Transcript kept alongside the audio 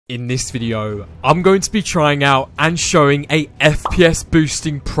In this video, I'm going to be trying out and showing a FPS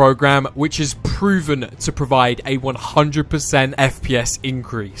boosting program which is proven to provide a 100% FPS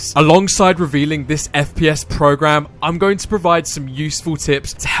increase. Alongside revealing this FPS program, I'm going to provide some useful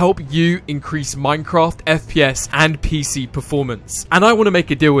tips to help you increase Minecraft FPS and PC performance. And I want to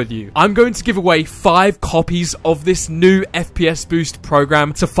make a deal with you. I'm going to give away 5 copies of this new FPS boost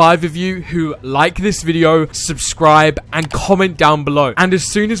program to 5 of you who like this video, subscribe, and comment down below. And as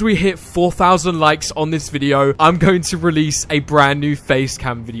soon as we hit 4,000 likes on this video, I'm going to release a brand new face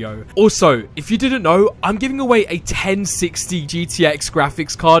cam video. Also, if you didn't know, I'm giving away a 1060 GTX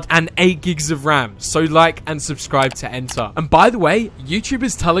graphics card and 8 gigs of RAM, so like and subscribe to enter. And by the way, YouTube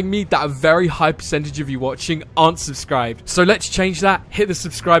is telling me that a very high percentage of you watching aren't subscribed, so let's change that. Hit the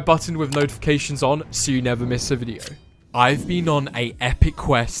subscribe button with notifications on so you never miss a video. I've been on an epic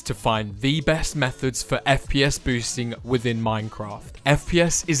quest to find the best methods for FPS boosting within Minecraft.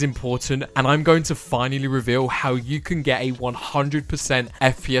 FPS is important, and I'm going to finally reveal how you can get a 100%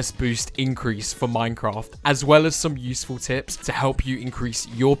 FPS boost increase for Minecraft, as well as some useful tips to help you increase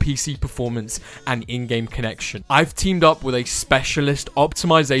your PC performance and in-game connection. I've teamed up with a specialist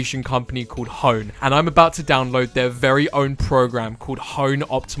optimization company called Hone, and I'm about to download their very own program called Hone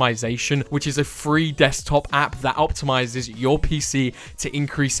Optimization, which is a free desktop app that optimizes your PC to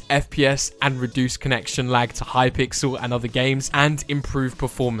increase FPS and reduce connection lag to Hypixel and other games and improve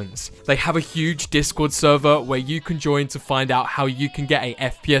performance. They have a huge Discord server where you can join to find out how you can get a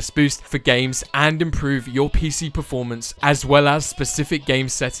FPS boost for games and improve your PC performance, as well as specific game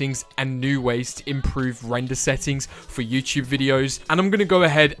settings and new ways to improve render settings for YouTube videos. And I'm going to go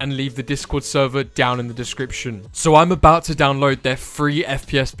ahead and leave the Discord server down in the description. So I'm about to download their free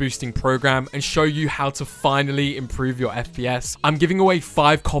FPS boosting program and show you how to finally improve your FPS. I'm giving away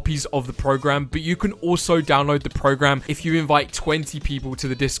 5 copies of the program, but you can also download the program if you invite 20 people to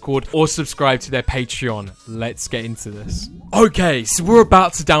the Discord or subscribe to their Patreon. Let's get into this. Okay, so we're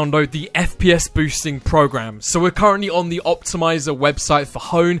about to download the FPS boosting program. So we're currently on the Optimizer website for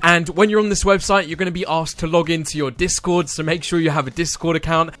Hone, and when you're on this website, you're going to be asked to log into your Discord, so make sure you have a Discord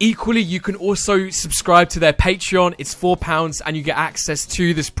account. Equally, you can also subscribe to their Patreon. It's £4 and you get access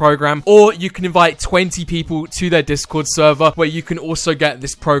to this program, or you can invite 20 people to their Discord server where you can also get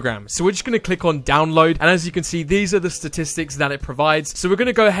this program. So we're just going to click on download, and as you can see, these are the statistics that it provides. So we're going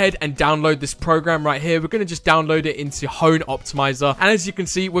to go ahead and download this program right here. We're going to just download it into Hone Optimizer, and as you can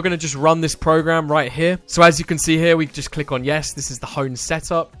see, we're going to just run this program right here. So as you can see here, we just click on yes. This is the Hone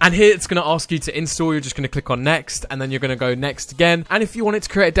setup, and here it's going to ask you to install. You're just going to click on next, and then you're going to go next again. And if you want it to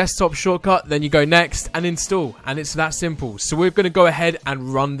create a desktop shortcut, then you go next and install, and it's that simple. So we're going to go ahead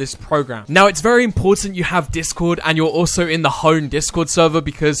and run this program. Now, it's very important you have Discord and you're also in the Hone Discord server,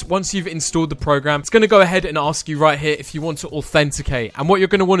 because once you've installed the program, it's going to go ahead and ask you right here if you want to authenticate. And what you're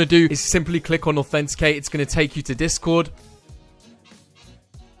going to want to do is simply click on authenticate. It's going to take you to Discord.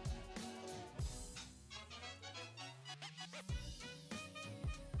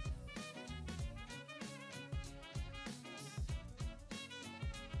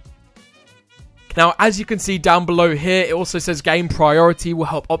 Now, as you can see down below here, it also says game priority will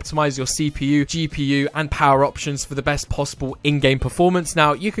help optimize your CPU, GPU, and power options for the best possible in-game performance.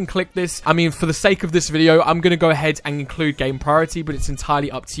 Now, you can click this. I mean, for the sake of this video, I'm going to go ahead and include game priority, but it's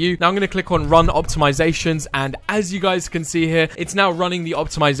entirely up to you. Now, I'm going to click on run optimizations, and as you guys can see here, it's now running the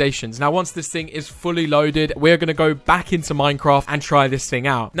optimizations. Now, once this thing is fully loaded, we're going to go back into Minecraft and try this thing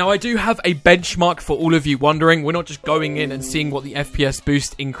out. Now, I do have a benchmark for all of you wondering. We're not just going in and seeing what the FPS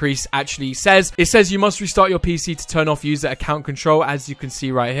boost increase actually says. It says you must restart your PC to turn off user account control, as you can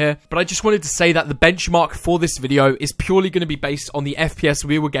see right here. But I just wanted to say that the benchmark for this video is purely going to be based on the FPS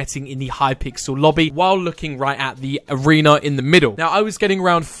we were getting in the Hypixel lobby while looking right at the arena in the middle. Now, I was getting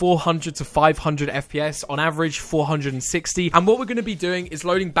around 400 to 500 FPS, on average 460. And what we're going to be doing is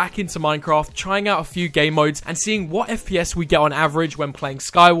loading back into Minecraft, trying out a few game modes, and seeing what FPS we get on average when playing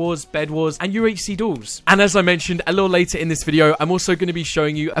Skywars, Bed Wars, and UHC duels. And as I mentioned a little later in this video, I'm also going to be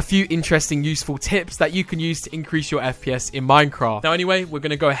showing you a few interesting, useful tips that you can use to increase your FPS in Minecraft. Now, anyway, we're going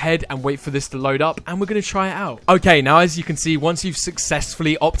to go ahead and wait for this to load up, and we're going to try it out. Okay, now as you can see, once you've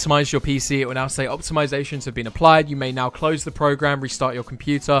successfully optimized your PC, it will now say optimizations have been applied. You may now close the program, restart your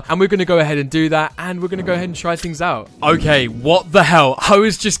computer, and we're going to go ahead and do that, and we're going to go ahead and try things out. Okay, what the hell? I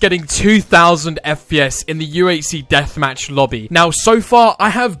was just getting 2000 FPS in the UHC deathmatch lobby. Now, so far, I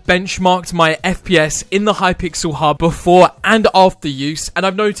have benchmarked my FPS in the Hypixel hub before and after use, and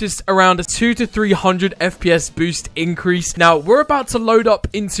I've noticed around 2 to to 300 FPS boost increase. Now, we're about to load up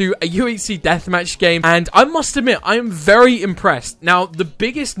into a UHC deathmatch game, and I must admit, I am very impressed. Now, the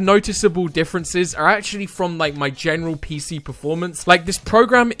biggest noticeable differences are actually from, like, my general PC performance. Like, this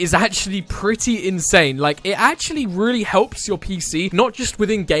program is actually pretty insane. Like, it actually really helps your PC, not just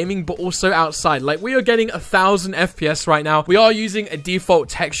within gaming, but also outside. Like, we are getting 1000 FPS right now. We are using a default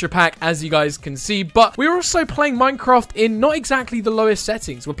texture pack, as you guys can see, but we're also playing Minecraft in not exactly the lowest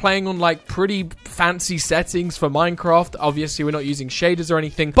settings. We're playing on, like, pretty fancy settings for Minecraft. Obviously, we're not using shaders or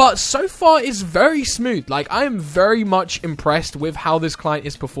anything, but so far it's very smooth. Like, I am very much impressed with how this client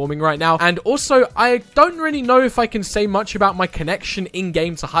is performing right now. And also, I don't really know if I can say much about my connection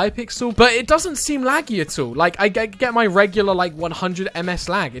in-game to Hypixel, but it doesn't seem laggy at all. Like, I get my regular, like, 100 ms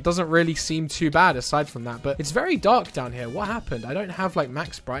lag. It doesn't really seem too bad aside from that, but it's very dark down here. What happened? I don't have, like,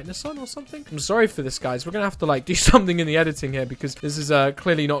 max brightness on or something? I'm sorry for this, guys. We're gonna have to, like, do something in the editing here because this is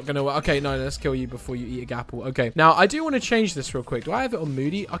clearly not gonna work. Okay, no, let's kill you before you eat a gapple. Okay, now I do want to change this real quick. Do I have it on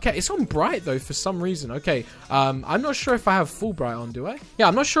moody? Okay, it's on bright though for some reason. Okay, I'm not sure if I have full bright on, do I? Yeah,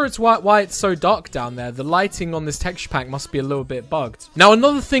 I'm not sure it's why it's so dark down there. The lighting on this texture pack must be a little bit bugged. Now,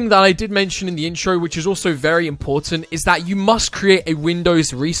 another thing that I did mention in the intro, which is also very important, is that you must create a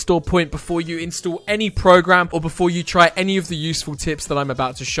Windows restore point before you install any program or before you try any of the useful tips that I'm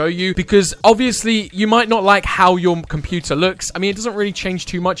about to show you, because obviously you might not like how your computer looks. I mean, it doesn't really change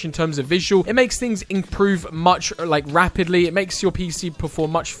too much in terms of visual. It makes things improve much, like, rapidly. It makes your PC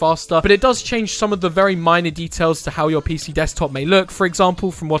perform much faster, but it does change some of the very minor details to how your PC desktop may look. For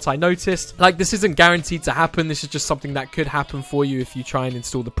example, from what I noticed, like, this isn't guaranteed to happen. This is just something that could happen for you if you try and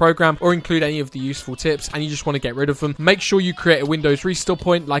install the program or include any of the useful tips and you just want to get rid of them. Make sure you create a Windows restore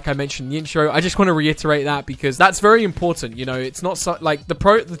point, like I mentioned in the intro. I just want to reiterate that because that's very important. You know, it's not so, like,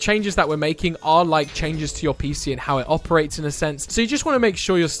 the changes that we're making are like changes to your PC and how it operates in a sense. So you just want to make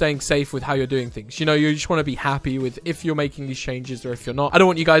sure you're staying safe with how you're doing things. You know, you just want to be happy with if you're making these changes or if you're not. I don't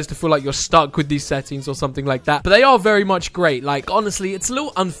want you guys to feel like you're stuck with these settings or something like that, but they are very much great. Like, honestly, it's a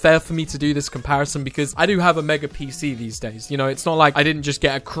little unfair for me to do this comparison because I do have a mega PC these days. You know, it's not like I didn't just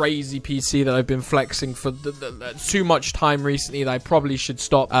get a crazy PC that I've been flexing for too much time recently that I probably should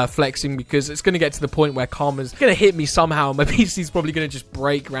stop flexing because it's going to get to the point where karma's going to hit me somehow. My PC's probably going to just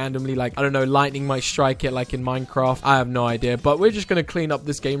break randomly, like, I don't know, lightning might strike it like in Minecraft. I have no idea, but we're just going to clean up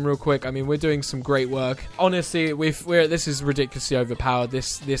this game real quick. I mean, we're doing some great work. Honestly, this is ridiculously overpowered.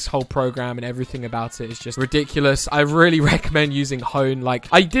 This whole program and everything about it is just ridiculous. I really recommend using Hone. Like,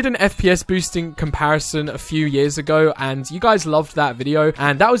 I did an FPS boosting comparison a few years ago and you guys loved that video,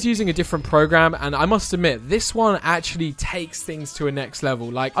 and that was using a different program, and I must admit this one actually takes things to a next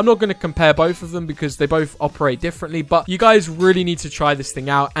level. Like, I'm not going to compare both of them because they both operate differently, but you guys really need to try this thing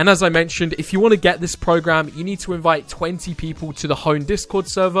out. And as I mentioned, if you want to get this program, you need to invite 20 people to the Hone Discord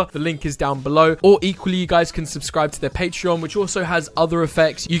server. The link is down below, or equally you guys can subscribe to their Patreon, which also has other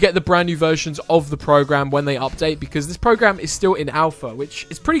effects. You get the brand new versions of the program when they update because this program is still in alpha, which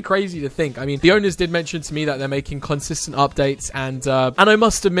is pretty crazy to think. I mean, the owners did mention to me that they're making consistent updates, and I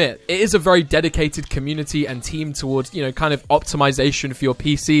must admit, it is a very dedicated community and team towards, you know, kind of optimization for your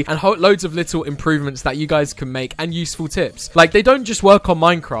PC and loads of little improvements that you guys can make and useful tips. Like, they don't just work on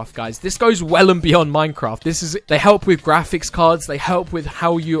Minecraft, guys. This goes well and beyond Minecraft. They help with graphics cards. They help with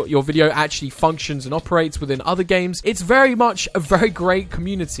how your video actually functions and operates within other games. It's very much a very great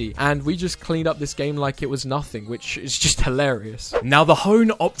community, and we just cleaned up this game like it was nothing, which is just hilarious. Now, the Hone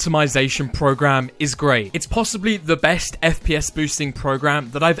optimization program is great. It's possibly the best FPS boosting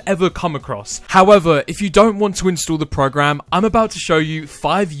program that I've ever come across. However, if you don't want to install the program, I'm about to show you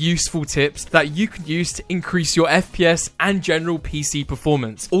 5 useful tips that you can use to increase your FPS and general PC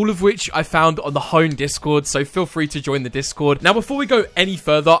performance, all of which I found on the Hone Discord, so feel free to join the Discord. Now, before we go any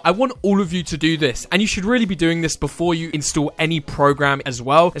further, I want all of you to do this, and you should really be doing this before you install any program as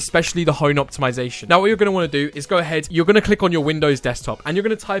well, especially the Hone optimization. Now, what you're going to want to do is go ahead, you're going to click on your Windows desktop, and you're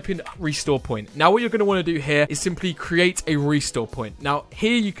going to type in restore point. Now, what you're going to want to do here is simply create a restore point. Now,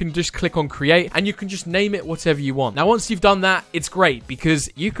 here you can just click on create, and you can just name it whatever you want. Now, once you've done that, it's great because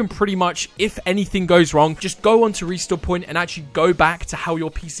you can pretty much, if anything goes wrong, just go onto restore point and actually go back to how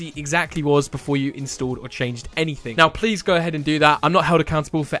your PC exactly was before you installed or changed anything. Now, please go ahead and do that. I'm not held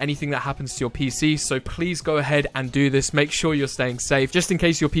accountable for anything that happens to your PC, so please go ahead and do this. Make sure you're staying safe. Just in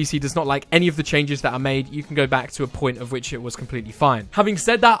case your PC does not like any of the changes that are made, you can go back to a point of which it was completely fine. Having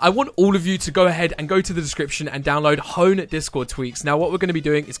said that, I want all of you to go ahead and go to the description and download Hone Discord tweaks. Now, what we're going to be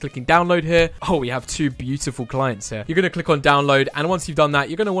doing is clicking download here. Oh, we have 2 beautiful clients here. You're going to click on download, and once you've done that,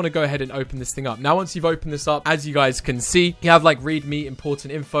 you're going to want to go ahead and open this thing up. Now, once you've opened this up, as you guys can see, you have like readme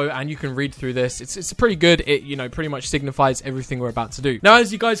important info, and you can read through this. It's pretty good. It, you know, pretty much signifies everything we're about to do. Now,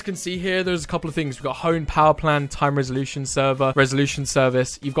 as you guys guys can see here, there's a couple of things. We've got home, power plan, time resolution server, resolution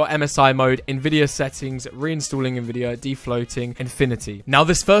service. You've got MSI mode, NVIDIA settings, reinstalling NVIDIA, defloating, infinity. Now,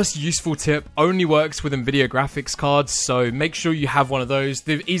 this first useful tip only works with NVIDIA graphics cards, so make sure you have one of those.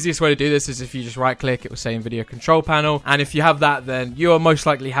 The easiest way to do this is if you just right click, it will say NVIDIA control panel, and if you have that, then you are most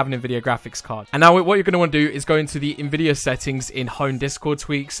likely have an NVIDIA graphics card. And now what you're going to want to do is go into the NVIDIA settings in home Discord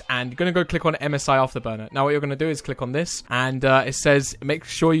tweaks, and you're going to go click on MSI Afterburner. Now what you're going to do is click on this, and it says make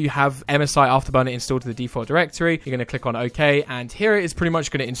sure you have MSI Afterburner installed to the default directory. You're going to click on OK, and here it is pretty much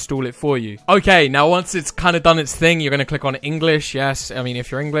going to install it for you. Okay, now once it's kind of done its thing, you're going to click on English. Yes, I mean,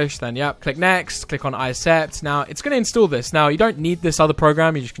 if you're English, then yeah. Click next, click on I accept. Now it's going to install this. Now you don't need this other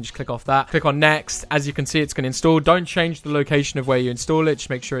program, you can just click off that. Click on next. As you can see, it's going to install. Don't change the location of where you install it,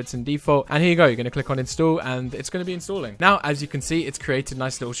 just make sure it's in default. And here you go, you're going to click on install, and it's going to be installing. Now, as you can see, it's created a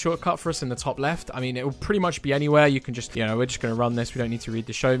nice little shortcut for us in the top left. I mean, it will pretty much be anywhere. You can just, we're just going to run this. We don't need to read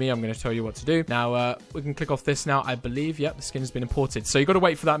the show me. I'm going to tell you what to do. Now, we can click off this now, I believe. Yep, the skin has been imported. So you got to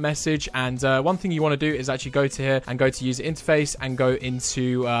wait for that message. And one thing you want to do is actually go to here and go to user interface and go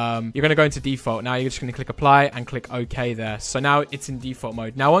into, you're going to go into default. Now you're just going to click apply and click OK there. So now it's in default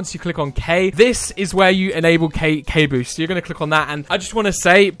mode. Now, once you click on K, this is where you enable K boost. So you're going to click on that. And I just want to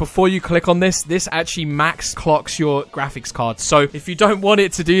say, before you click on this actually max clocks your graphics card. So if you don't want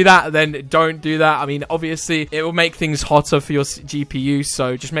it to do that, then don't do that. I mean, obviously it will make things hotter for your GPU.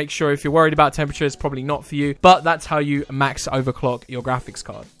 So just make sure, if you're worried about temperature, it's probably not for you, but that's how you max overclock your graphics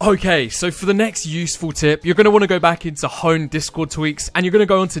card. Okay, so for the next useful tip, you're going to want to go back into home Discord tweaks, and you're going to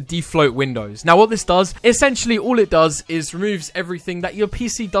go into defloat Windows. Now what this does, essentially all it does is removes everything that your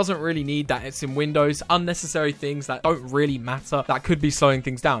PC doesn't really need, that it's in Windows, unnecessary things that don't really matter, that could be slowing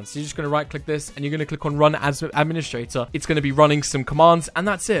things down. So you're just going to right click this, and you're going to click on run as administrator. It's going to be running some commands, and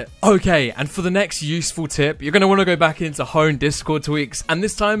that's it. Okay, and for the next useful tip, you're going to want to go back into home Discord tweaks, and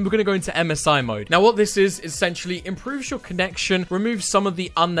this time we're going to go into MSI mode. Now what this is essentially improves your connection, removes some of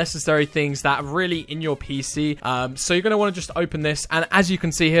the unnecessary things that are really in your PC. So you're going to want to just open this, and as you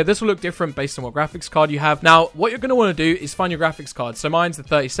can see here, this will look different based on what graphics card you have. Now what you're going to want to do is find your graphics card. So mine's the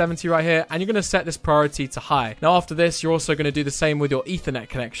 3070 right here, and you're going to set this priority to high. Now after this, you're also going to do the same with your Ethernet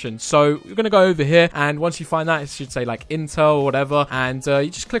connection. So you're going to go over here, and once you find that, it should say like Intel or whatever, and you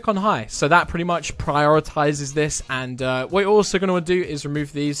just click on high. So that pretty much prioritizes this. And what you're also going to want to do is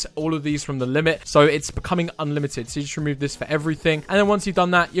remove all of these from the limit, so it's becoming unlimited. So you just remove this for everything, and then once you've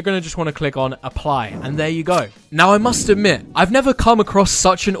done that, you're going to just want to click on apply, and there you go. Now I must admit, I've never come across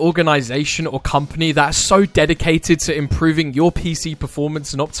such an organization or company that's so dedicated to improving your PC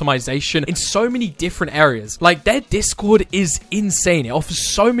performance and optimization in so many different areas. Like, their Discord is insane. It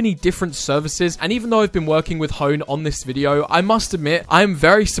offers so many different services, and even though I've been working with Hone on this video, I must admit I am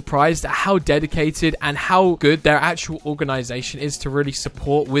very surprised at how dedicated and how good their actual organization is to really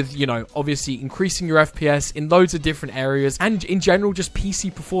support with, obviously increasing your FPS in loads of different areas, and in general just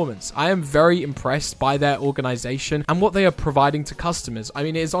PC performance. I am very impressed by their organization and what they are providing to customers. I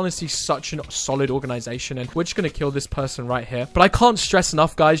mean, it is honestly such a solid organization, and we're just going to kill this person right here. But I can't stress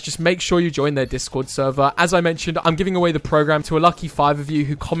enough, guys, just make sure you join their Discord server. As I mentioned, I'm giving away the program to a lucky 5 of you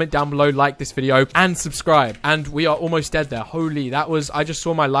who comment down below, like this video, and subscribe. And we are almost dead there. Holy, I just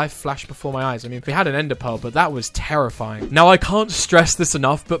saw my life flash before my eyes. I mean, we had an ender pearl, but that was terrifying. Now, I can't stress this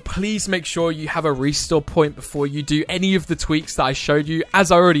enough, but please make sure you have a restore point before you do any of the tweaks that I showed you.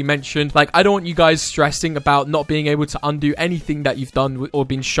 As I already mentioned, like, I don't want you guys stressing about not being able to undo anything that you've done or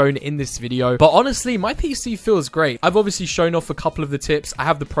been shown in this video. But honestly, my PC feels great. I've obviously shown off a couple of the tips. I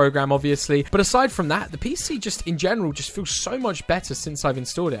have the program, obviously, but aside from that, the PC just in general just feels so much better since I've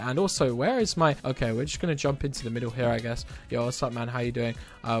installed it. And also, where is my... Okay, we're just gonna jump into the middle here, I guess. Yo, what's up, man? How you doing?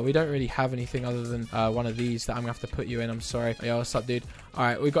 We don't really have anything other than one of these that I'm gonna have to put you in. I'm sorry. Yo, what's up, dude? All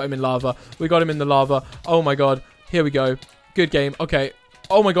right, we got him in lava. We got him in the lava. Oh my god. Here we go. Good game. Okay.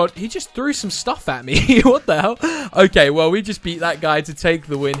 Oh my god, he just threw some stuff at me. What the hell? Okay, well, we just beat that guy to take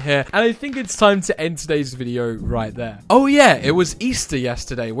the win here. And I think it's time to end today's video right there. Oh yeah, it was Easter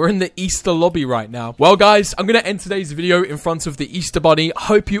yesterday. We're in the Easter lobby right now. Well, guys, I'm going to end today's video in front of the Easter Bunny. I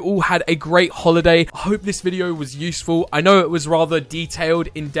hope you all had a great holiday. I hope this video was useful. I know it was rather detailed,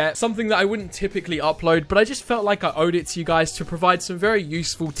 in-depth, something that I wouldn't typically upload, but I just felt like I owed it to you guys to provide some very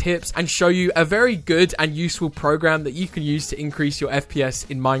useful tips and show you a very good and useful program that you can use to increase your FPS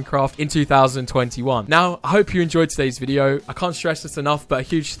in Minecraft in 2021. Now, I hope you enjoyed today's video. I can't stress this enough, but a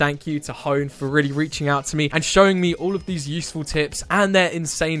huge thank you to Hone for really reaching out to me and showing me all of these useful tips and their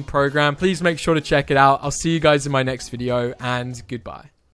insane program. Please make sure to check it out. I'll see you guys in my next video, and goodbye.